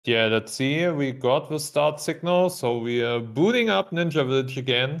Yeah, let's see. We got the start signal, so we are booting up Ninja Village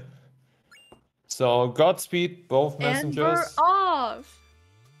again. So Godspeed, both And we're messengers. off!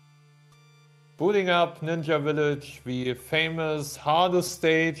 Booting up Ninja Village, the famous hardest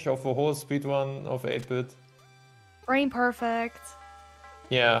stage of the whole speedrun of 8-bit. Brain perfect.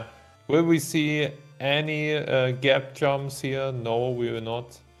 Yeah. Will we see any gap jumps here? No, we will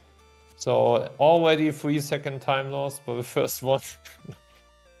not. So already 3-second time loss for the first one.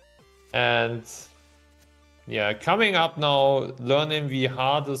 And yeah, coming up now, learning the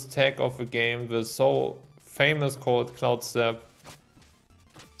hardest tech of the game, the so famous called Cloud Step.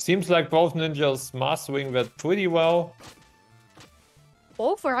 Seems like both ninjas mastering that pretty well.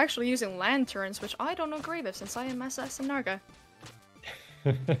 Both are actually using lanterns, which I don't agree with since I am SS and Narga.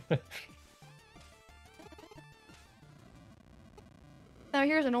 Now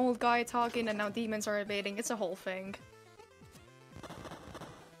here's an old guy talking and now demons are invading. It's a whole thing.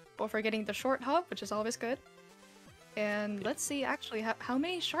 Both are getting the short hop, which is always good. And let's see actually how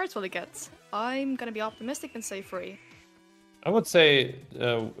many shards will it get? I'm gonna be optimistic and say 3. I would say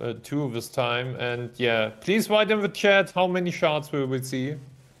 2 this time. And yeah, please write in the chat how many shards we will see.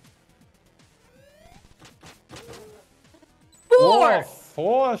 4! Oh,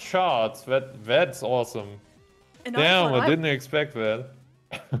 4 shards. That's awesome. And damn, I didn't expect that.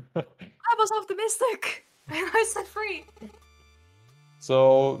 I was optimistic! And I said 3!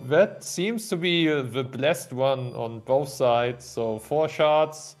 So that seems to be the blessed one on both sides. So 4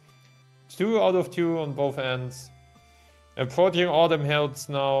 shards, 2 out of 2 on both ends. Approaching Autumn Hells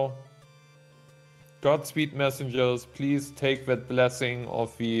now. Godspeed messengers, please take that blessing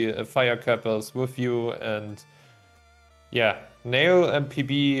of the firecappers with you and yeah, nail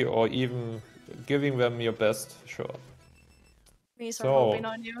MPB or even giving them your best shot. Me are hoping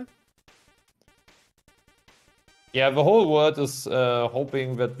on you. Yeah, the whole world is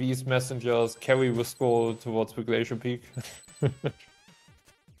hoping that these messengers carry the scroll towards the Glacier Peak.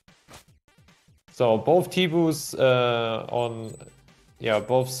 So both Tibus on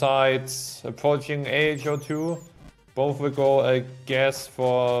both sides approaching AHO2. Both will go, I guess,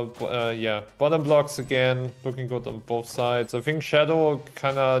 for bottom blocks again. Looking good on both sides. I think Shadow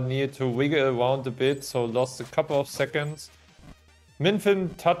kind of needed to wiggle around a bit, so lost a couple of seconds.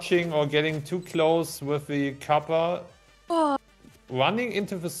 Miinfin touching or getting too close with the Kappa. Oh. Running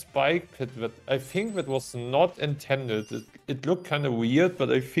into the spike pit, that I think that was not intended. It looked kind of weird,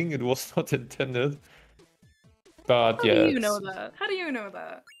 but I think it was not intended. But How do you know that? How do you know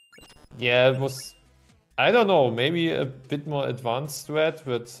that? Yeah, it was... I don't know, maybe a bit more advanced threat,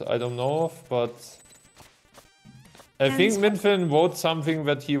 but I don't know. But I think Miinfin wrote something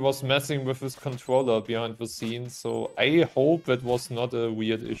that he was messing with his controller behind the scenes, so I hope it was not a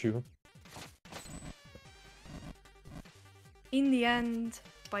weird issue. In the end,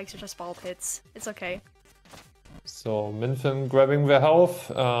 spikes are just ball pits. It's okay. So Miinfin grabbing the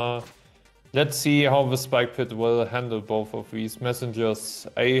health. Let's see how the spike pit will handle both of these messengers.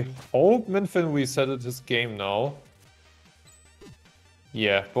 I hope Miinfin resetted his game now.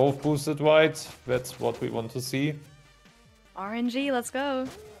 Yeah, both boosted right. That's what we want to see. RNG, let's go.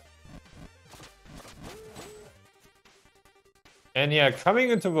 And yeah, coming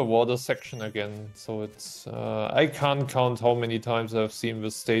into the water section again. So it's... I can't count how many times I've seen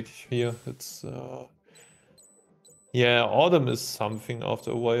this stage here. It's... yeah, Autumn is something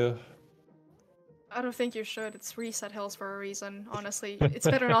after a while. I don't think you should. It's reset hills for a reason. Honestly, it's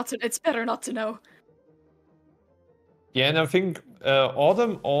better not to. It's better not to know. Yeah, and I think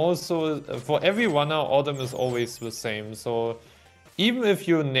Autumn also, for every runner, Autumn is always the same. So even if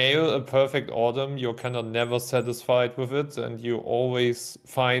you nail a perfect Autumn, you're kind of never satisfied with it, and you always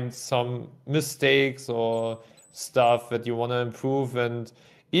find some mistakes or stuff that you want to improve. And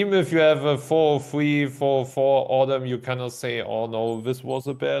even if you have a 403, 404 Autumn, you kind of say, oh no, this was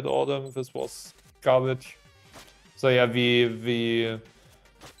a bad Autumn, this was garbage. So yeah, the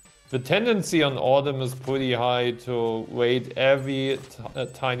tendency on Autumn is pretty high to rate every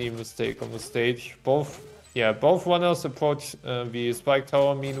tiny mistake on the stage. Both runners approach the spike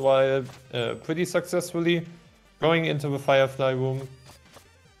tower meanwhile pretty successfully, going into the Firefly room.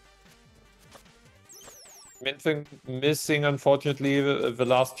 Miinfin missing, unfortunately, the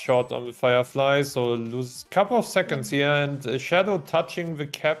last shot on the Firefly, so loses a couple of seconds here, and Shadow touching the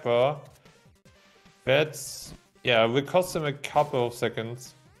Kappa. That's... yeah, will cost him a couple of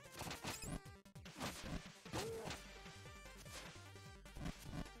seconds.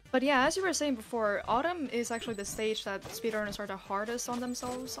 But yeah, as you were saying before, Autumn is actually the stage that speedrunners are the hardest on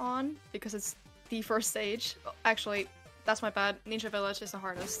themselves on, because it's the first stage. Actually, that's my bad. Ninja Village is the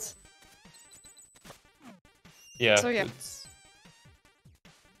hardest. Yeah, so yeah.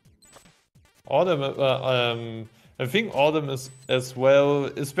 Autumn, I think Autumn is as well,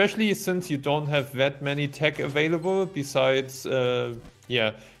 especially since you don't have that many tech available besides,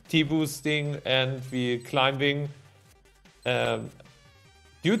 yeah, T-boosting and the climbing.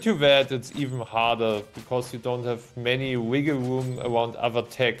 Due to that, it's even harder because you don't have many wiggle room around other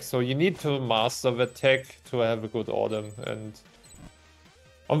tech. So you need to master that tech to have a good Autumn. And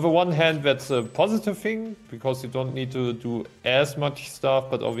on the one hand, that's a positive thing because you don't need to do as much stuff.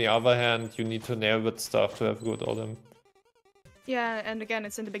 But on the other hand, you need to nail that stuff to have a good Autumn. Yeah, and again,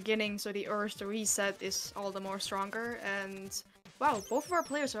 it's in the beginning, so the urge to reset is all the more stronger. And wow, both of our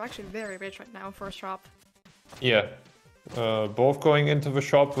players are actually very rich right now, first shop. Yeah. Both going into the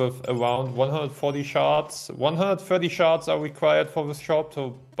shop with around 140 shards. 130 shards are required for the shop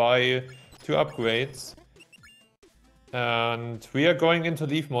to buy 2 upgrades. And we are going into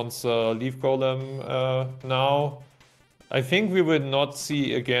Leaf Monster, Leaf Golem now. I think we will not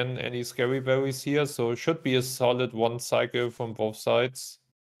see again any Scary Berries here, so it should be a solid 1 cycle from both sides.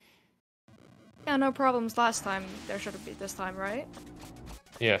 Yeah, no problems last time. There shouldn't be this time, right?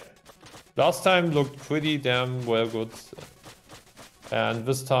 Yeah. Last time looked pretty damn well good. And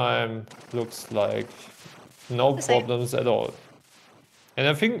this time looks like no problems at all. And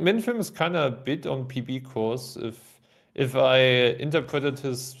I think Miinfin is kind of a bit on PB course if I interpreted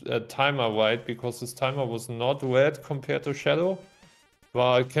his timer right, because his timer was not red compared to Shadow.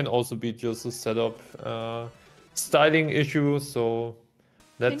 But it can also be just a setup styling issue, so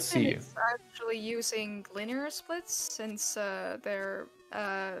let's see. It's actually using linear splits since their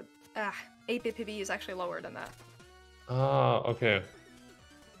 8-bit PB is actually lower than that. Ah, okay.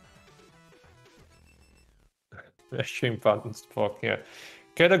 Mashing buttons, fuck yeah.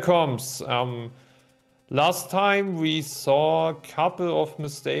 Catacombs. Last time we saw a couple of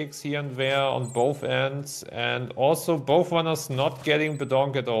mistakes here and there on both ends, and also both runners not getting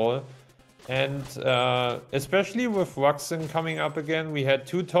bedonk at all. And especially with Ruxin coming up again, we had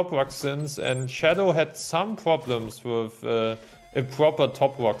 2 top Ruxins, and Shadow had some problems with a proper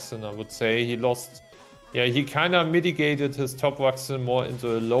top Ruxin, I would say. He lost, yeah, he kind of mitigated his top Ruxin more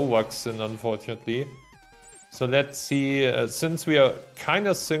into a low Ruxin, unfortunately. So let's see, since we are kind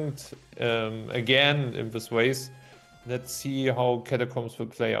of synced again in this race, let's see how Catacombs will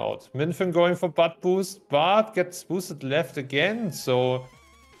play out. Miinfin going for butt boost, but gets boosted left again, so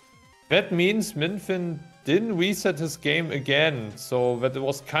that means Miinfin didn't reset his game again, so that it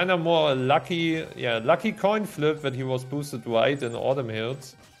was kind of more a lucky coin flip that he was boosted right in Autumn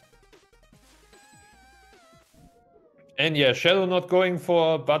Hills. And yeah, Shadow not going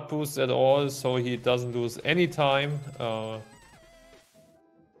for butt boost at all, so he doesn't lose any time.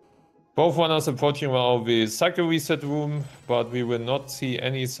 Both runners approaching now the cycle reset room, but we will not see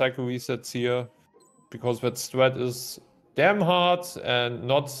any cycle resets here because that strat is damn hard and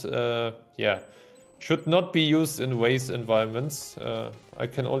not, should not be used in race environments. I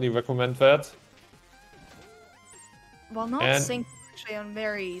can only recommend that. Well, not synced actually on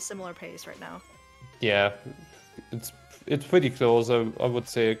very similar pace right now. Yeah, it's pretty close. I would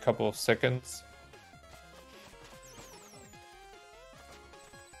say a couple of seconds.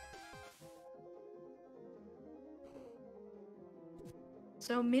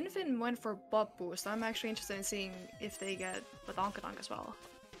 So Miinfin went for butt boost. I'm actually interested in seeing if they get the Donkadonk as well.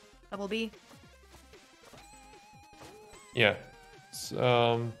 Double B. Yeah.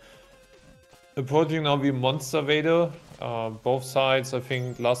 Approaching now the Monster Vader. Both sides, I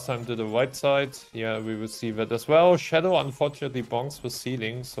think, last time did the right side. Yeah, we will see that as well. Shadow unfortunately bonks with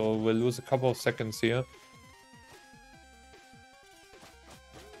ceiling, so we'll lose a couple of seconds here.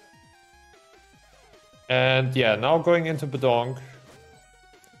 And yeah, now going into Bedonk.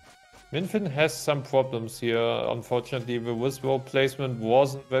 Miinfin has some problems here. Unfortunately, the Whisper placement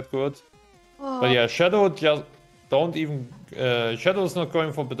wasn't that good. Oh. But yeah, Shadow just don't even... Shadow's not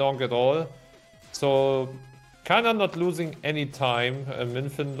going for Bedonk at all. So, kind of not losing any time.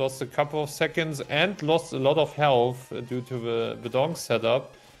 Miinfin lost a couple of seconds and lost a lot of health due to the Bedonk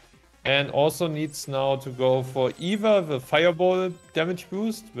setup. And also needs now to go for either the Fireball damage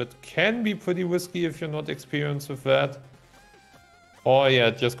boost, that can be pretty risky if you're not experienced with that. Or yeah,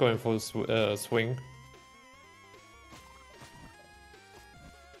 just going for a swing.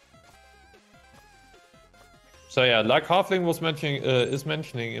 So yeah, like Halfling was mentioning, is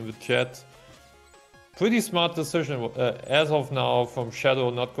mentioning in the chat, pretty smart decision as of now from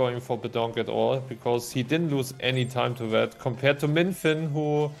Shadow not going for Bedonk at all, because he didn't lose any time to that, compared to Miinfin,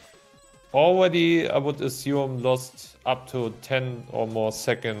 who already, I would assume, lost up to 10 or more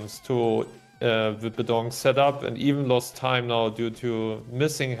seconds to the Bedonk setup, and even lost time now due to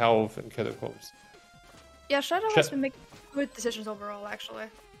missing health in Catacombs. Yeah, Shadow has been making good decisions overall, actually.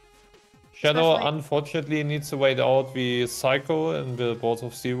 Shadow Especially... unfortunately needs to wait out the cycle in the Balls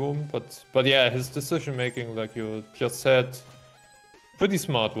of Sea room, but yeah, his decision making, like you just said, pretty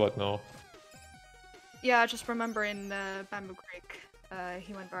smart right now. Yeah, just remember in Bamboo Creek,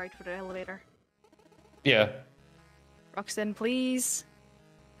 he went right for the elevator. Yeah. Roxton, please.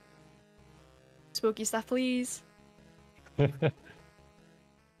 Spooky stuff, please. Okay.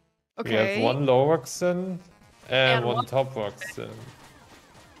 We have one low Roxton and one top Roxton.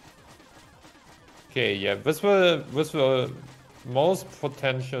 Okay, yeah, this will most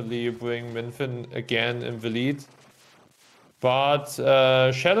potentially bring Miinfin again in the lead. But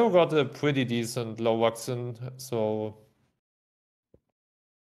Shadow got a pretty decent low Roxton, so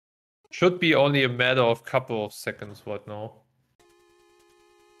should be only a matter of couple of seconds right now.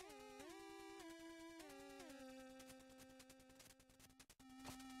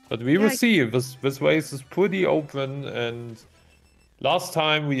 But we will see. This race is pretty open, and last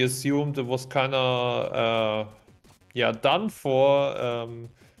time we assumed it was kind of yeah, done for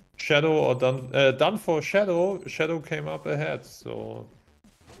Shadow, or done for Shadow. Shadow came up ahead, so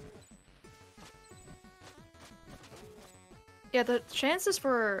yeah, the chances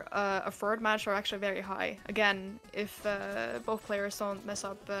for a third match are actually very high. Again, if both players don't mess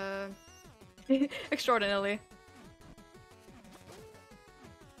up extraordinarily.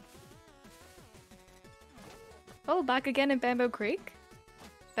 Oh, back again in Bamboo Creek.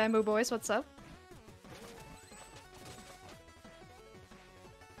 Bamboo boys, what's up?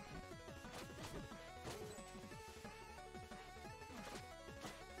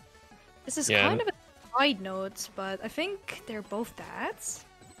 This is kind of a side note, but I think they're both dads,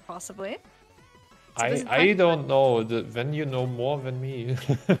 possibly. So I don't know. When you know more than me,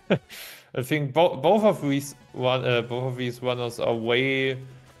 I think both of these runners are way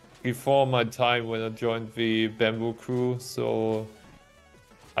before my time when I joined the Bamboo crew, so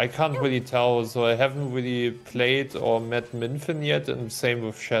I can't really tell. So I haven't really played or met Miinfin yet, and same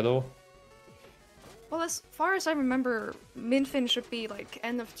with Shadow. Well, as far as I remember, Miinfin should be like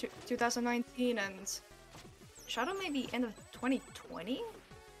end of 2019, and Shadow maybe end of 2020,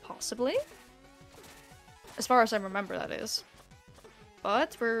 possibly. As far as I remember, that is.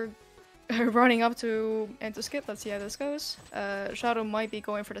 But we're running up to end to skip. Let's see how this goes. Shadow might be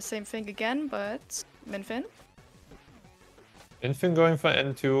going for the same thing again, but Miinfin. Miinfin going for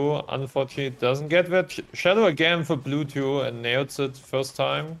N2, unfortunately doesn't get that. Shadow again for blue 2 and nails it first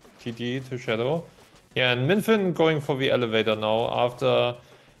time. GG to Shadow. Yeah, and Miinfin going for the elevator now after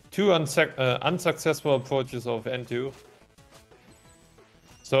two unsuccessful approaches of N2.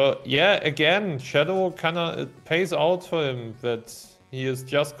 So yeah, again, Shadow kinda, it pays out for him that he is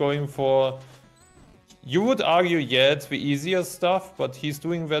just going for, you would argue, yeah, it's the easier stuff, but he's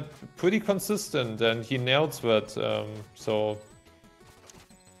doing that pretty consistent and he nails that, so...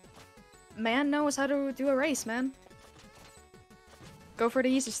 Man knows how to do a race, man. Go for the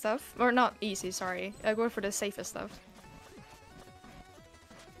easy stuff. Or not easy, sorry. Go for the safest stuff.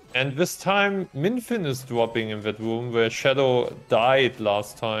 And this time, Miinfin is dropping in that room where Shadow died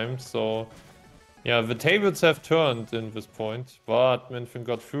last time, so... Yeah, the tables have turned in this point, but Miinfin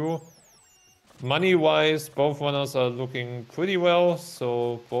got through. Money-wise, both runners are looking pretty well,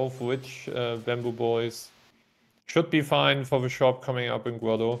 so both rich Bamboo boys should be fine for the shop coming up in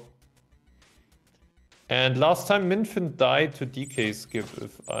Grotto. And last time Miinfin died to DK skip,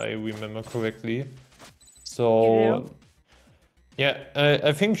 if I remember correctly. So... Yeah,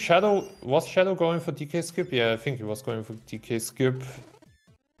 I think Shadow... Was Shadow going for DK skip? Yeah, I think he was going for DK skip.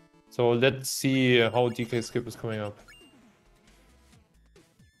 So let's see how DK skip is coming up.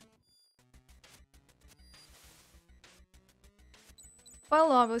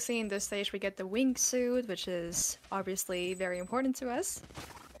 Well, obviously in this stage we get the wingsuit, which is obviously very important to us.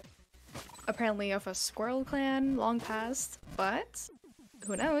 Apparently of a squirrel clan, long past, but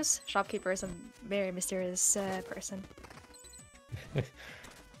who knows? Shopkeeper is a very mysterious person.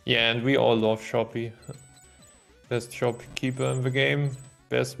 Yeah, and we all love Shoppy. Best shopkeeper in the game,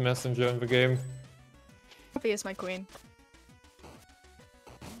 best messenger in the game. Shoppy is my queen.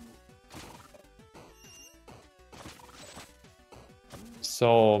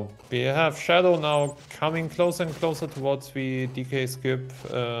 So we have Shadow now coming closer and closer towards the DK skip,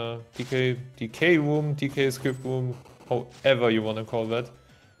 DK room, DK skip room, however you want to call that.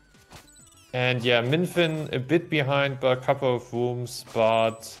 And yeah, Miinfin a bit behind by a couple of rooms,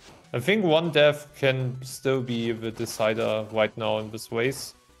 but I think one death can still be the decider right now in this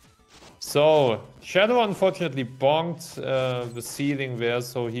race. So Shadow unfortunately bonked the ceiling there,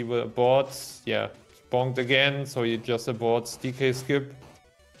 so he will abort. Yeah, bonked again, so he just aborts DK skip.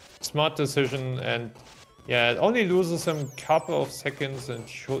 Smart decision, and Yeah, it only loses him a couple of seconds and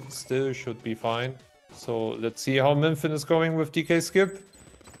still should be fine. So let's see how Miinfin is going with DK skip.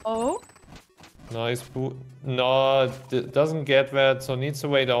 Oh? Nice boot. No, doesn't get that, so needs to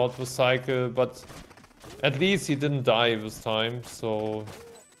wait out the cycle, but at least he didn't die this time, so...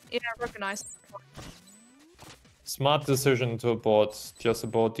 Yeah, recognized. Smart decision to abort, just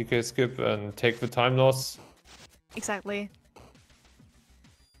abort DK skip and take the time loss. Exactly.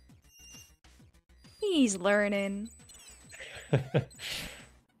 He's learning.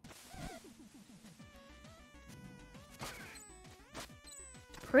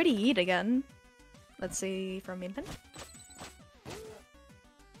 Pretty heat again. Let's see from Miinfin.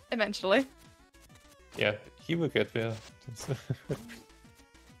 Eventually. Yeah, he will get there.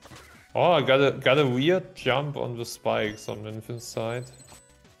 Oh, I got a weird jump on the spikes on Miinfin's side.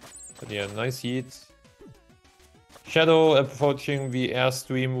 But yeah, nice heat. Shadow approaching the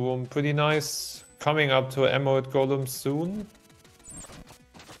airstream room, pretty nice. Coming up to Emerald Golem soon.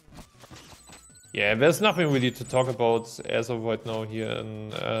 Yeah, there's nothing really to talk about as of right now here.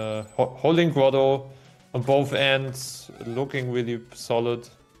 And holding Grotto on both ends, looking really solid.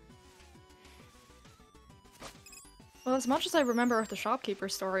 Well, as much as I remember of the shopkeeper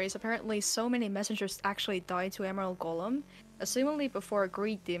stories, apparently so many messengers actually died to Emerald Golem, assumingly before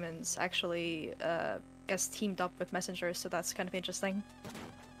Greed Demons actually gets teamed up with messengers, so that's kind of interesting.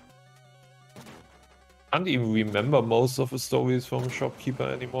 I can't even remember most of the stories from Shopkeeper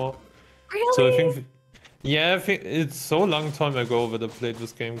anymore. Really? So I think, yeah, I think it's so long time ago that I played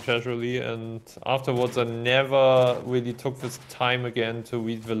this game casually, and afterwards I never really took this time again to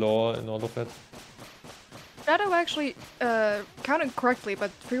read the lore and all of that. Shadow actually counted correctly,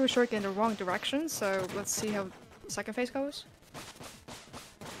 but pretty sure in the wrong direction, so let's see how the second phase goes.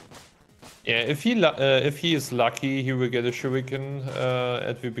 Yeah, if he is lucky, he will get a shuriken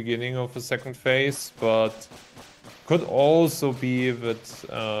at the beginning of the second phase, but could also be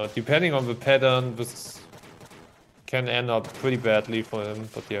that depending on the pattern, this can end up pretty badly for him.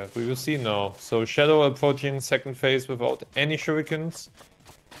 But yeah, we will see now. So Shadow approaching second phase without any shurikens.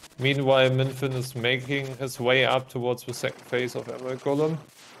 Meanwhile, Miinfin is making his way up towards the second phase of Emerald Golem.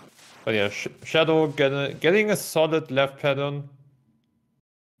 But yeah, Shadow getting a solid left pattern.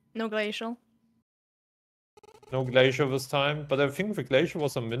 No glacial. No glacier this time, but I think the glacier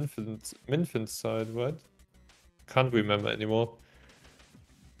was on Miinfin's side, right? Can't remember anymore.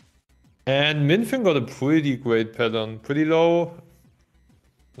 And Miinfin got a pretty great pattern. Pretty low.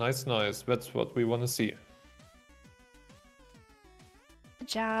 Nice, nice. That's what we want to see. Good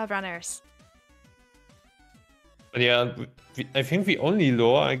job, runners. But yeah, I think the only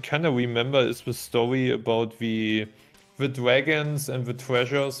lore I kind of remember is the story about the dragons and the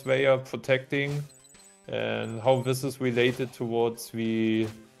treasures they are protecting, and how this is related towards the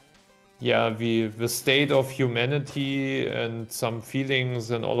state of humanity and some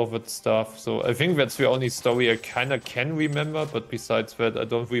feelings and all of that stuff. So I think that's the only story I kind of can remember, but besides that, I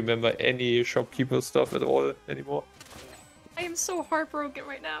don't remember any shopkeeper stuff at all anymore. I am so heartbroken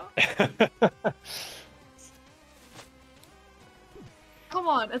right now. Come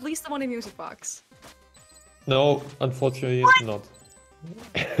on, at least the one in Music Box. No, unfortunately not.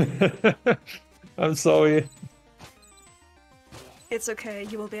 I'm sorry. It's okay,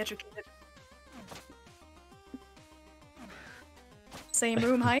 you will be educated. Same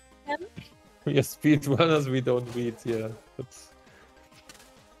room height again? We are speedrunners, we don't read, yeah.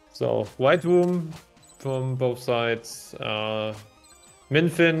 So, white room from both sides.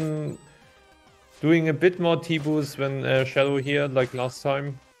 Miinfin doing a bit more T-boost than Shadow here, like last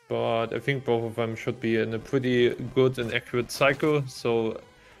time. But I think both of them should be in a pretty good and accurate cycle, so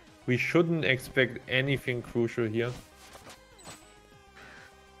we shouldn't expect anything crucial here.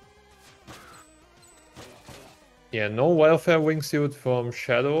 Yeah, no welfare wingsuit from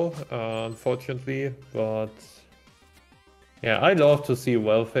Shadow, unfortunately, but yeah, I love to see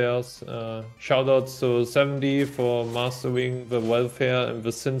welfares. Shoutouts to 70 for mastering the welfare and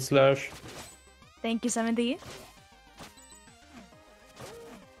the Sin Slash. Thank you, 70.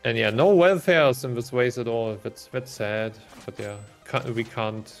 And yeah, no welfares in this race at all. That's sad, but yeah, we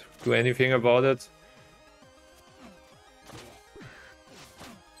can't do anything about it.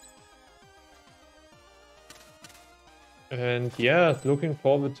 And yeah, looking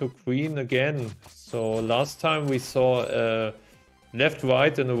forward to Queen again. So last time we saw a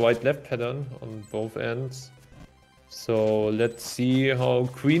left-right and a right-left pattern on both ends. So let's see how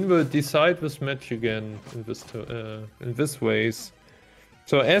Queen will decide this match again in this race.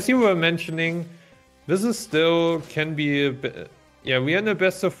 So as you were mentioning, this is still can be a bit, yeah, we are in a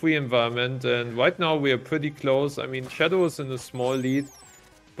best of 3 environment, and right now we are pretty close. I mean, Shadow is in a small lead,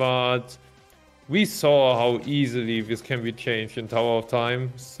 but we saw how easily this can be changed in Tower of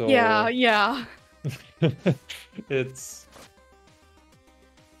Time. So Yeah. it's.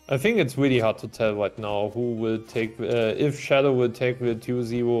 I think it's really hard to tell right now who will take, if Shadow will take the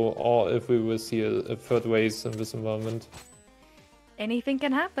 2-0 or if we will see a third race in this environment. Anything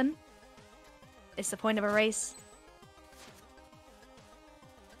can happen. It's the point of a race.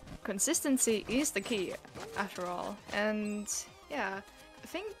 Consistency is the key, after all. And yeah, I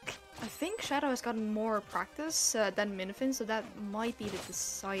think Shadow has gotten more practice than Miinfin, so that might be the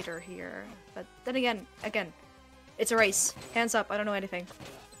decider here. But then again, it's a race. Hands up, I don't know anything.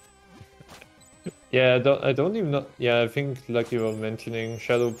 Yeah, I don't even know. Yeah, I think, like you were mentioning,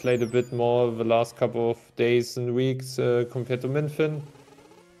 Shadow played a bit more the last couple of days and weeks compared to Miinfin.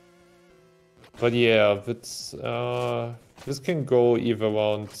 But yeah, it's, this can go either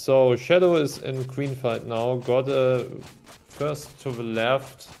round. So Shadow is in Queen fight now. Got a first to the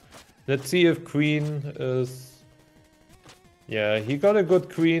left. Let's see if Queen is. Yeah, he got a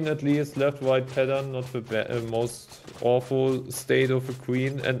good Queen at least. Left-right pattern, not the most awful state of a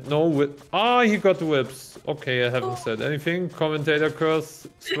Queen. And no whip. Ah, he got whips. Okay, I haven't said anything. Commentator curse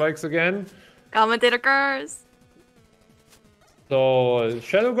strikes again. Commentator curse. So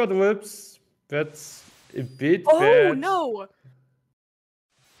Shadow got whips. That's a bit bad. Oh no!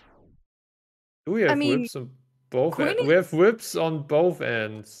 Do we have whips on both ends? We have whips on both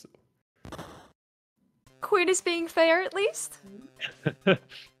ends. Queen is being fair, at least.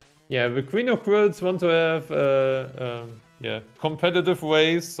 Yeah, the Queen of Worlds want to have competitive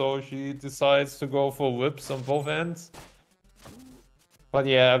ways, so she decides to go for whips on both ends. But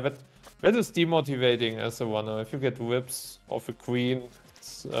yeah, that is demotivating as a runner. If you get whips of a Queen,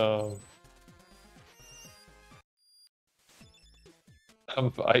 it's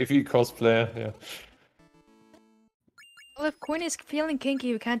Ivy cosplayer, yeah. Well, if Queen is feeling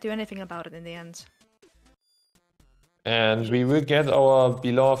kinky, we can't do anything about it in the end. And we will get our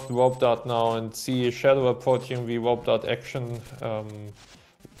beloved rope dart now and see Shadow approaching the rope dart action.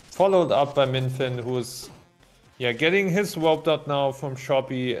 Followed up by Miinfin, who is getting his rope dart now from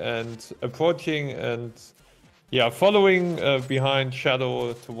Shopee and approaching and following behind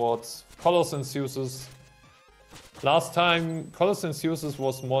Shadow towards Colors and Zeus's. Last time, Colors and Zeus's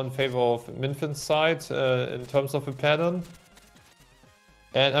was more in favor of Miinfin's side in terms of a pattern.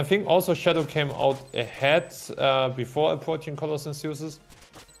 And I think also Shadow came out ahead before approaching Colors and Zeus's.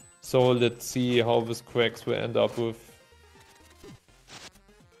 So let's see how this Quacks will end up with.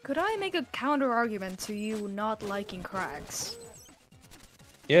 Could I make a counter argument to you not liking Cracks?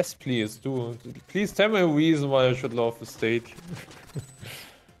 Yes, please do. Please tell me a reason why I should love the stage.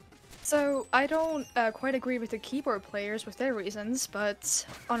 So, I don't quite agree with the keyboard players with their reasons, but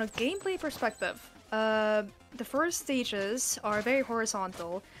on a gameplay perspective, the first stages are very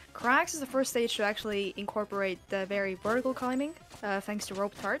horizontal. Cracks is the first stage to actually incorporate the very vertical climbing, thanks to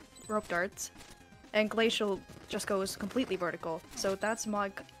rope darts. And Glacial just goes completely vertical. So that's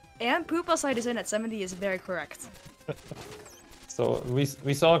my... And Poopa side is in at 70 is very correct. So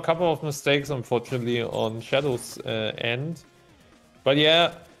we saw a couple of mistakes, unfortunately, on Shadow's end. But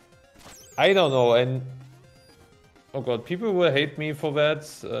yeah, I don't know. And oh god, people will hate me for that.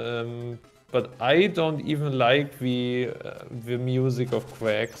 But I don't even like the music of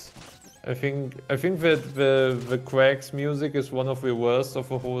Quacks. I think that the Quacks music is one of the worst of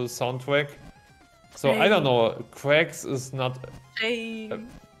the whole soundtrack. So I don't know. Quacks is not.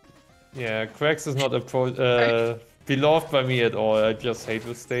 Quacks is not beloved by me at all. I just hate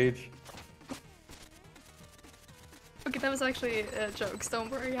the stage. Okay, that was actually jokes. Don't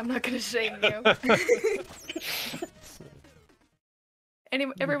worry, I'm not gonna shame you.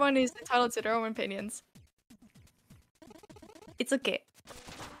 Everyone is entitled to their own opinions. It's okay.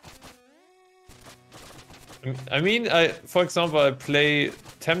 I mean, for example, I play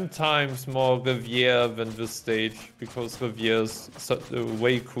 10 times more Riviere than this stage because Riviere is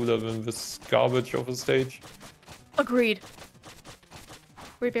way cooler than this garbage of a stage. Agreed.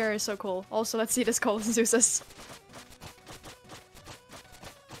 Riviere is so cool. Also, let's see this Colors and Zeus's.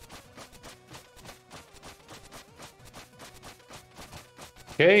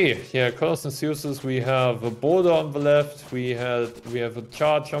 Okay, yeah, Colors and Zeus's, we have a boulder on the left, we have a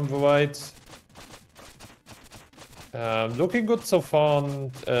charge on the right. Looking good so far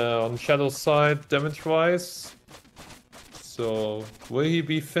on Shadow's side, damage-wise. So, will he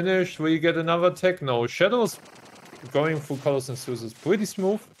be finished? Will he get another attack? No, Shadow's going through Colors and Zeus's pretty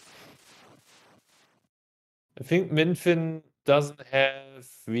smooth. I think Miinfin doesn't have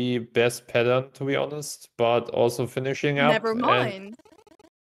the best pattern, to be honest, but also finishing up. Never mind.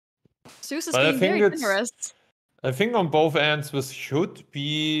 Zeus is being very generous. I think on both ends this should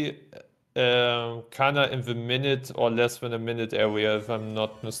be kinda in the minute or less than a minute area, if I'm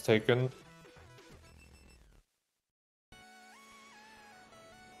not mistaken.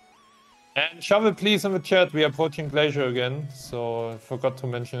 And Shovel, please, in the chat, we are approaching Glacier again, so I forgot to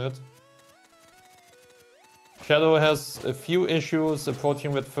mention it. Shadow has a few issues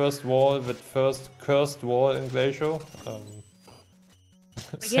approaching that first wall, that first cursed wall in Glacier.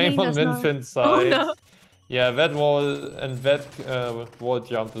 Same on Miinfin's side. Oh, no. Yeah, that wall and that wall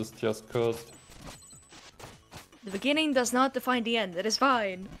jump is just cursed. The beginning does not define the end. It is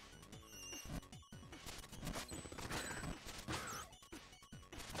fine.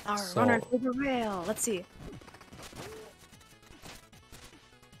 Our runner to the rail. Let's see.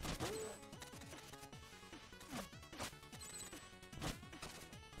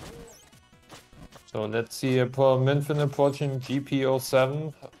 So let's see Miinfin approaching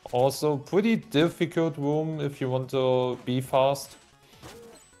GP07. Also pretty difficult room if you want to be fast.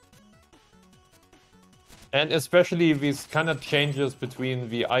 And especially these kind of changes between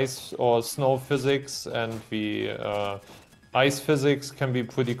the ice or snow physics and the ice physics can be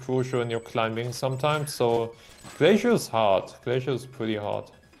pretty crucial in your climbing sometimes. So Glacier is hard. Glacier is pretty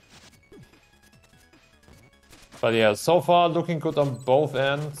hard. But yeah, so far looking good on both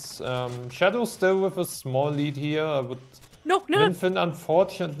ends. Shadow still with a small lead here. I would... No. Miinfin,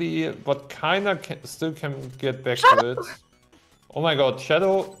 unfortunately, but kinda still can get back to it. Oh my god,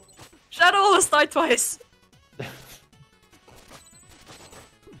 Shadow... Shadow almost died twice.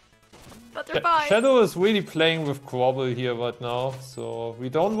 But they're fine. Shadow is really playing with Quabble here right now. So we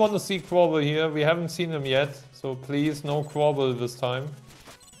don't want to see Quabble here. We haven't seen him yet. So please, no Quabble this time.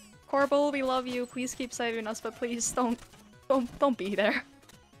 Corbel, we love you. Please keep saving us, but please don't be there.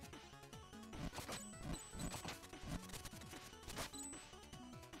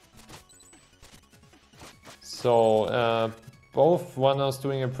 So both runners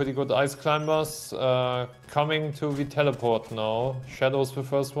doing a pretty good ice climbers. Coming to the teleport now. Shadow's the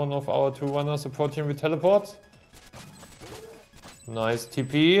first one of our two runners approaching the teleport. Nice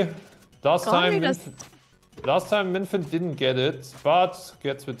TP. Last time Miinfin didn't get it, but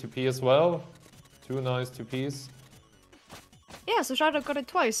gets the TP as well. Two nice TPs. Yeah, so Shadow got it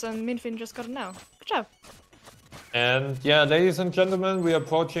twice and Miinfin just got it now. Good job. And yeah, ladies and gentlemen, we are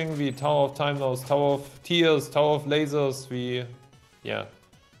approaching the Tower of Time Lords, Tower of Tears, Tower of Lasers. Yeah.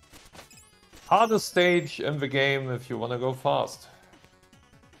 Hardest stage in the game if you want to go fast.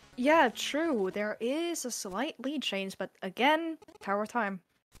 Yeah, true. There is a slight lead change, but again, Tower of Time.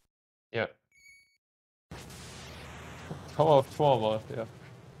 Yeah. Tower of Trauma, yeah.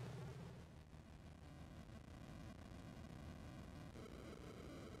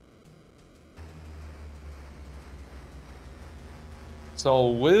 So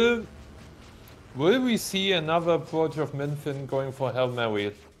will we see another approach of Miinfin going for Hail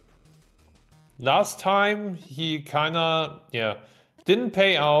Mary? Last time he kinda, didn't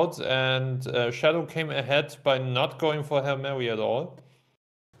pay out and Shadow came ahead by not going for Hail Mary at all.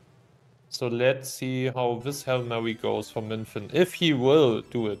 So let's see how this Hail Mary goes for Miinfin, if he will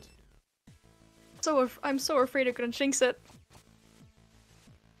do it. So I'm so afraid I'm gonna jinx it.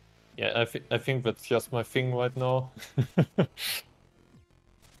 Yeah, I think that's just my thing right now.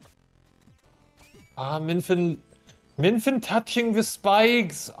 Miinfin touching the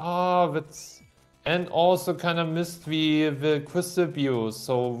spikes. That's... And also kind of missed the crystal view.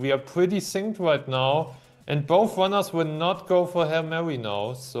 So we are pretty synced right now. And both runners will not go for Hail Mary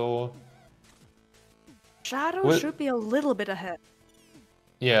now, so... Shadow should be a little bit ahead.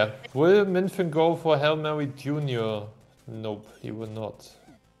 Yeah. Will Miinfin go for Hail Mary Jr.? Nope, he will not.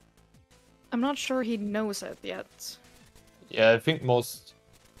 I'm not sure he knows it yet. Yeah, I think most...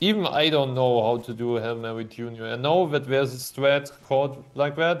 Even I don't know how to do Hail Mary Jr. I know that there's a strat called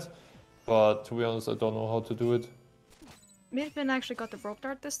like that, but to be honest, I don't know how to do it. Miinfin actually got the rope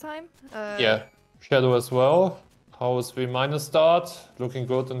dart this time. Yeah, Shadow as well. How is the minus start? Looking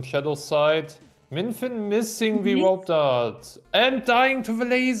good on Shadow's side. Miinfin missing the rope dart and dying to the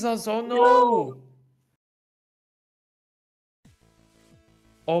lasers. Oh no!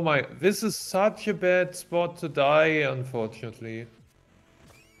 Oh my, this is such a bad spot to die, unfortunately.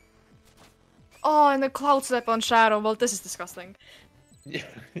 Oh, and the cloud step on Shadow. Well, this is disgusting.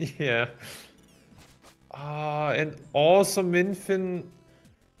 Yeah. And also Miinfin,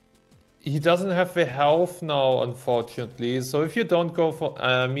 he doesn't have the health now, unfortunately. So if you don't go for,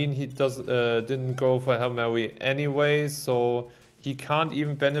 he didn't go for Hail Mary anyway, so he can't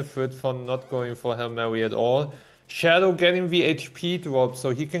even benefit from not going for Hail Mary at all. Shadow getting the HP drop,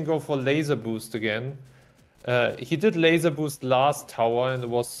 so he can go for laser boost again. He did laser boost last tower and it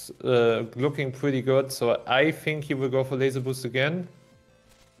was looking pretty good, so I think he will go for laser boost again.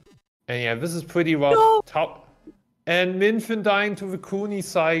 And yeah, this is pretty rough. No! Top. And Miinfin dying to the Kuni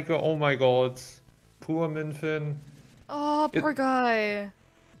cycle. Oh my god. Poor Miinfin. Oh, poor guy.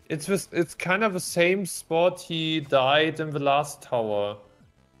 It's kind of the same spot he died in the last tower.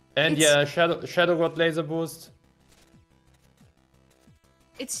 And yeah, Shadow got laser boost.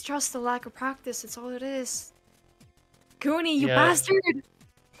 It's just a lack of practice, it's all it is. Kuni, you bastard!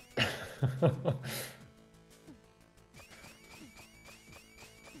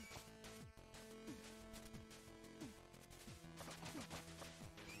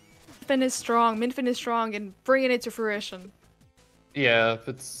 Miinfin is strong and bringing it to fruition. Yeah,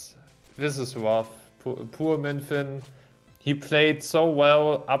 this is rough. Poor Miinfin. He played so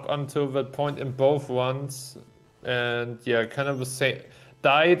well up until that point in both runs. And yeah, kind of the same.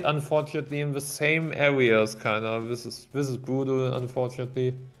 Died unfortunately in the same areas, kind of. This is brutal,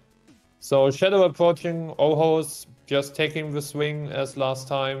 unfortunately. So Shadow approaching, Ohos just taking the swing as last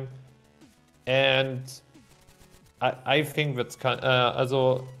time, and I think that's kind.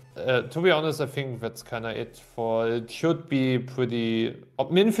 To be honest, I think that's kind of it for. It should be pretty. Oh,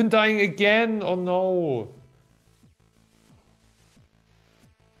 Miinfin dying again? Oh no!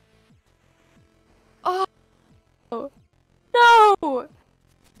 Oh no!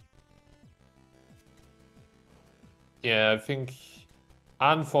 Yeah, I think.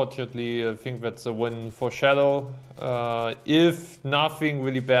 Unfortunately, I think that's a win for Shadow. If nothing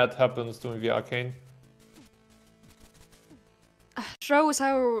really bad happens during the arcane. Shows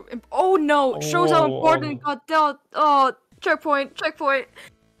how. Oh no! Shows how important it got dealt. Oh, checkpoint!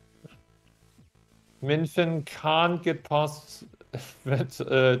 Miinfin can't get past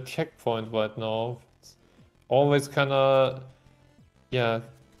that checkpoint right now. It's always kind of, yeah,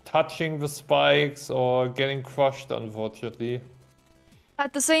 touching the spikes or getting crushed, unfortunately.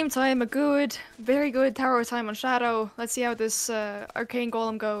 At the same time, very good tower time on Shadow. Let's see how this arcane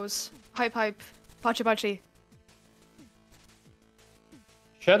golem goes. Hype, pachi pachi.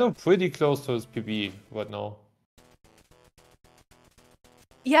 Shadow pretty close to his PB right now.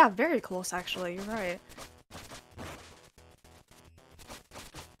 Yeah, very close actually, you're right.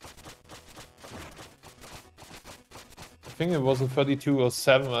 I think it was a 32 or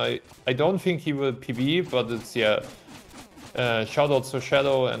 7. I don't think he will PB, but it's, yeah. Shoutouts to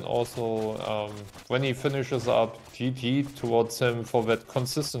Shadow, and also when he finishes up, GG towards him for that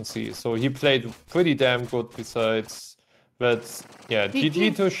consistency. So he played pretty damn good besides that. Yeah,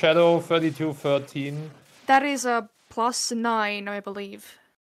 GG to Shadow, 32-13. That is a +9, I believe.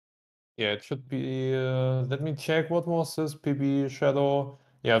 Yeah, it should be. Let me check what was this PB Shadow.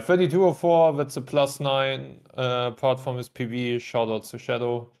 Yeah, 32-04, that's a +9 apart from his PB. Shoutouts to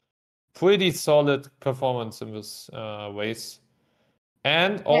Shadow. Pretty solid performance in this race.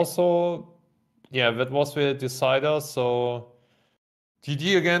 And also, yeah, that was the decider, so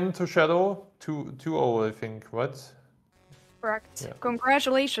GG again to Shadow, 2-0 I think, right? Correct. Yeah.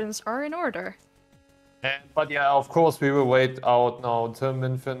 Congratulations are in order. But yeah, of course we will wait out now until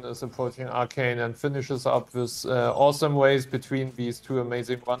Miinfin is approaching Arcane and finishes up this awesome race between these two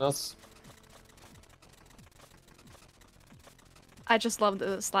amazing runners. I just love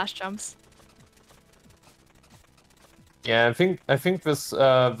the slash jumps. Yeah, I think this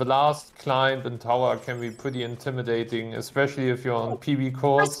the last climb in tower can be pretty intimidating, especially if you're on PB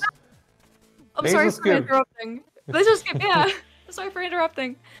course. I'm sorry for interrupting. Laser skip, yeah. Sorry for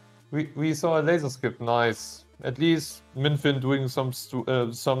interrupting. We saw a laser skip, nice. At least Miinfin doing some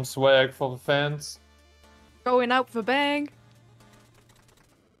swag for the fans. Going out with a bang.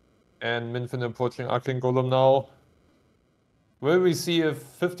 And Miinfin approaching Arcane Golem now. Will we see a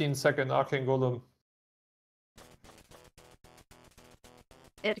 15-second Arcane Golem?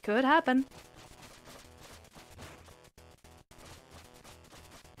 It could happen.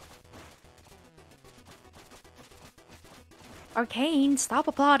 Arcane, stop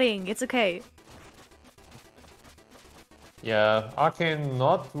applauding. It's okay. Yeah, Arcane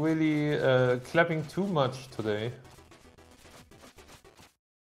not really clapping too much today.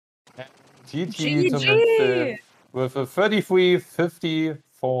 GG to Miinfin with a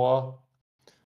 33-54